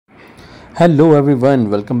Hello everyone,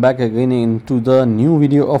 welcome back again into the new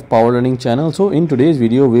video of Power Learning channel. So in today's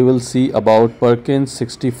video we will see about Perkins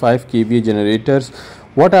 65 kVA generators.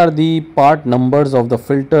 What are the part numbers of the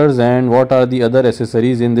filters and what are the other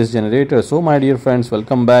accessories in this generator. So my dear friends,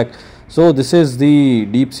 welcome back. So this is the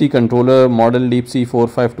deep sea controller model deep sea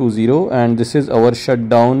 4520 and this is our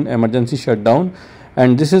shutdown, emergency shutdown,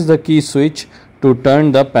 and this is the key switch to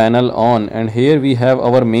turn the panel on. And here we have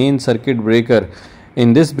our main circuit breaker.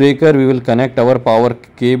 In this breaker we will connect our power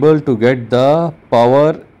cable to get the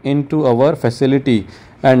power into our facility.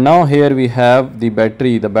 And now here we have the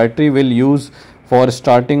battery. The battery will use for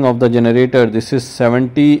starting of the generator. This is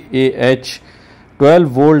 70Ah 12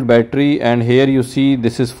 volt battery, and here you see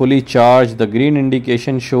this is fully charged. The green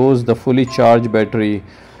indication shows the fully charged battery.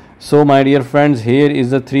 So my dear friends, here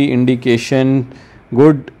is the three indication: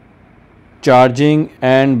 good, charging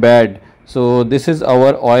and bad. So this is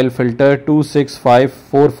our oil filter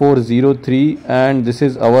 2654403, and this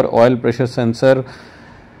is our oil pressure sensor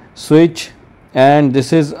switch, and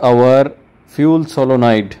this is our fuel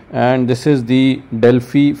solenoid, and this is the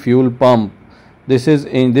Delphi fuel pump. This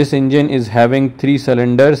engine is having 3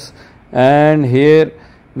 cylinders, and here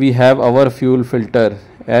we have our fuel filter.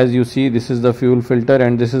 As you see, this is the fuel filter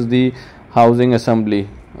and this is the housing assembly.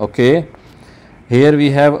 Okay, here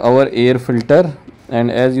we have our air filter, and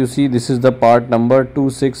as you see this is the part number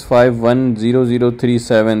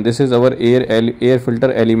 265100037. This is our air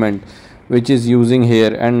filter element which is using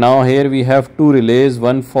here. And now here we have two relays,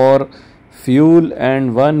 one for fuel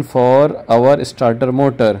and one for our starter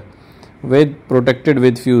motor, with protected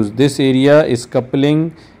with fuse. This area is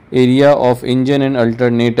coupling area of engine and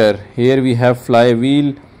alternator. Here we have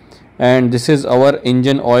flywheel, and this is our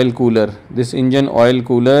engine oil cooler. This engine oil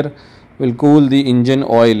cooler will cool the engine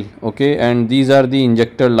oil. Okay, and these are the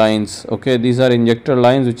injector lines. Okay, these are injector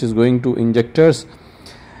lines which is going to injectors.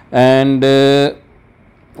 And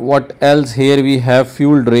what else? Here we have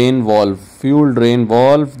fuel drain valve. Fuel drain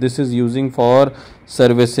valve, this is using for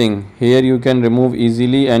servicing. Here you can remove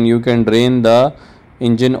easily and you can drain the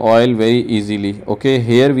engine oil very easily. Okay,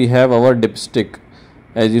 here we have our dipstick.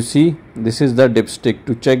 As you see, this is the dipstick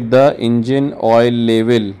to check the engine oil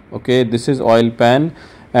level. Okay, this is oil pan,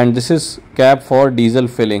 and this is cap for diesel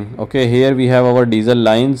filling. Okay, here we have our diesel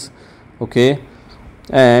lines. Okay,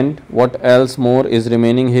 and what else more is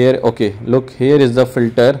remaining here? Okay, look, here is the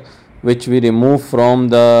filter which we remove from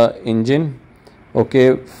the engine.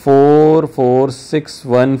 Okay,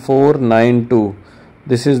 446492.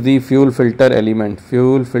 This is the fuel filter element.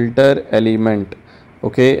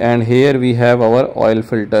 Okay, and here we have our oil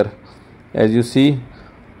filter. As you see,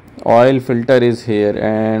 oil filter is here.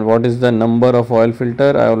 And what is the number of oil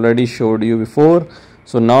filter? I already showed you before.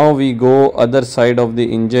 So now we go other side of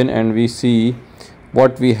the engine and we see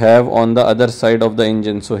what we have on the other side of the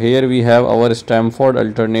engine. So here we have our Stamford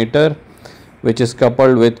alternator which is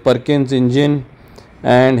coupled with Perkins engine,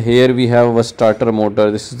 and here we have a starter motor.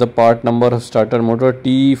 This is the part number of starter motor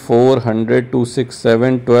T400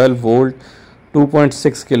 267 12 volt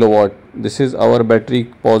 2.6 kilowatt. This is our battery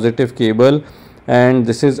positive cable, and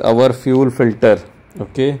this is our fuel filter.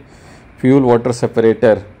 Okay, fuel water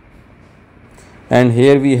separator. And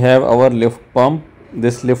here we have our lift pump.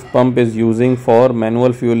 This lift pump is using for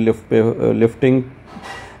manual fuel lifting,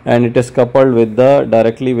 and it is coupled with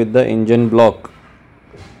directly with the engine block.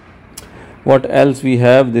 What else we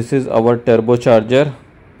have? This is our turbocharger.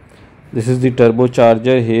 This is the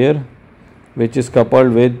turbocharger here which is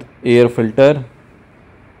coupled with air filter.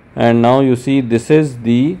 And now you see, this is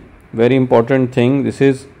the very important thing. This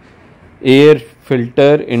is air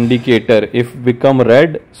filter indicator. If become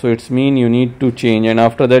red, so it's mean you need to change, and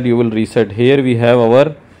after that you will reset. Here we have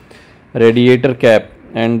our radiator cap,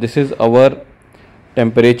 and this is our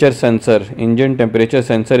temperature sensor. Engine temperature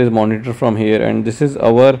sensor is monitored from here, and this is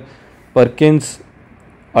our Perkins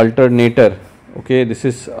alternator. Okay, this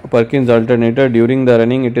is Perkins alternator. During the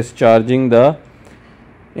running it is charging the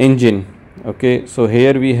engine. Okay, so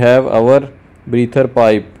here we have our breather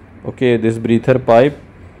pipe. Okay, this breather pipe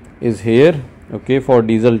is here. Okay, for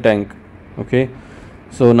diesel tank. Okay,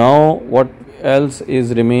 so now what else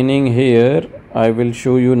is remaining here? I will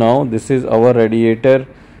show you now. This is our radiator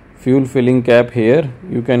fuel filling cap. Here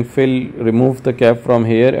you can remove the cap from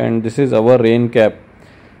here, and this is our rain cap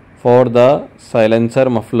for the silencer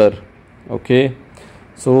muffler. Okay,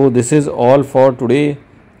 so this is all for today.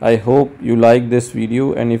 I hope you like this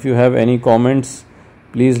video, and if you have any comments,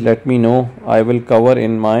 please let me know. I will cover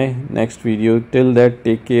in my next video. Till that,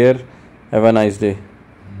 take care. Have a nice day.